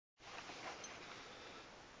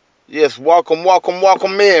Yes, welcome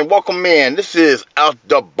in, welcome in. This is Out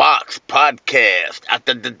the Box Podcast, Out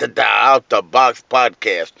the Box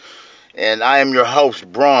Podcast, and I am your host,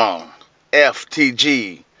 Brong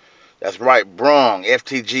FTG. That's right, Brong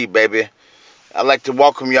FTG, baby. I'd like to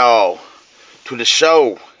welcome y'all to the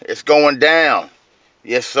show. It's going down.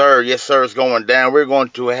 Yes, sir, it's going down. We're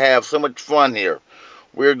going to have so much fun here.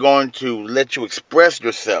 We're going to let you express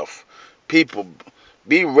yourself. People,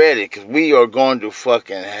 be ready because we are going to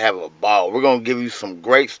fucking have a ball. We're going to give you some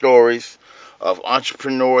great stories of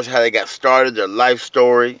entrepreneurs, how they got started, their life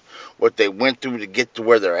story, what they went through to get to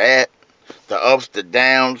where they're at, the ups, the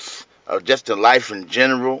downs of just the life in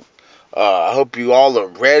general. I hope you all are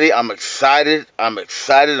ready. I'm excited. I'm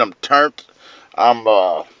turned. I'm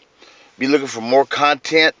be looking for more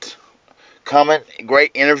content coming.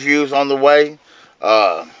 Great interviews on the way.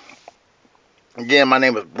 Uh, Again, my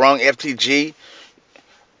name is Brung FTG.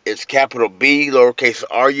 It's capital B, lowercase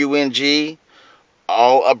RUNG,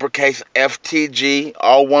 all uppercase FTG,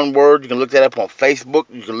 all one word. You can look that up on Facebook.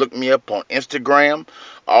 You can look me up on Instagram,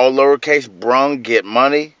 all lowercase Brung Get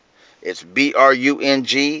Money. It's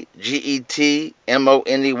BRUNG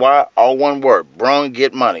GETMONEY, all one word. Brung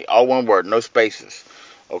Get Money, all one word, no spaces.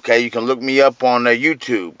 Okay, you can look me up on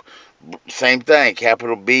YouTube. Same thing,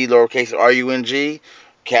 capital B, lowercase RUNG,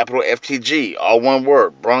 capital FTG, all one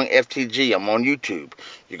word, Brung FTG. I'm on YouTube.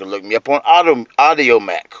 You can look me up on Audio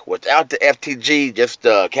Mac without the FTG, just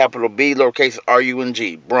capital B, lowercase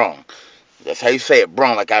RUNG, Brung. That's how you say it,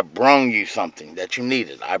 brung. Like I brung you something that you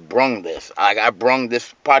needed. I brung this. I brung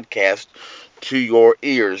this podcast to your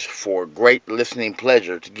ears for great listening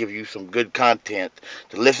pleasure to give you some good content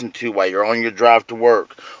to listen to while you're on your drive to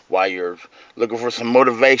work, while you're looking for some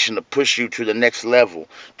motivation to push you to the next level,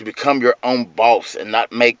 to become your own boss and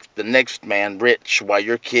not make the next man rich while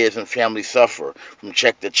your kids and family suffer from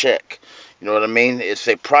check to check. You know what I mean? It's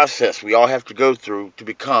a process we all have to go through to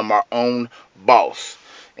become our own boss.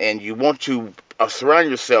 And you want to surround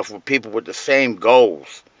yourself with people with the same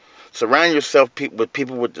goals. Surround yourself with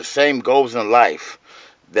people with the same goals in life.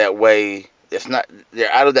 That way, it's not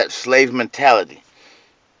they're out of that slave mentality.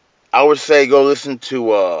 I would say go listen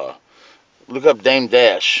to look up Dame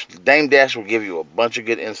Dash. Dame Dash will give you a bunch of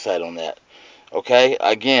good insight on that. Okay,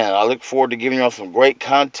 again, I look forward to giving y'all some great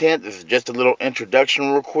content. This is just a little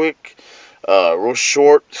introduction, real quick, real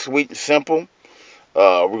short, sweet, and simple.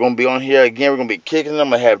 We're gonna be on here again. We're gonna be kicking.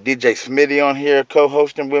 I'm gonna have DJ Smitty on here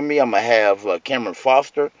co-hosting with me. I'm gonna have Cameron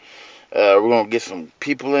Foster. We're gonna get some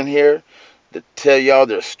people in here to tell y'all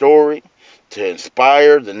their story, to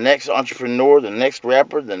inspire the next entrepreneur, the next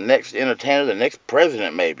rapper, the next entertainer, the next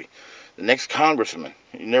president, maybe, the next congressman.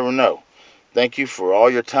 You never know. Thank you for all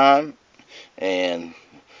your time. And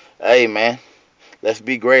hey, man, let's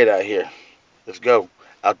be great out here. Let's go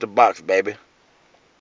out the box, baby.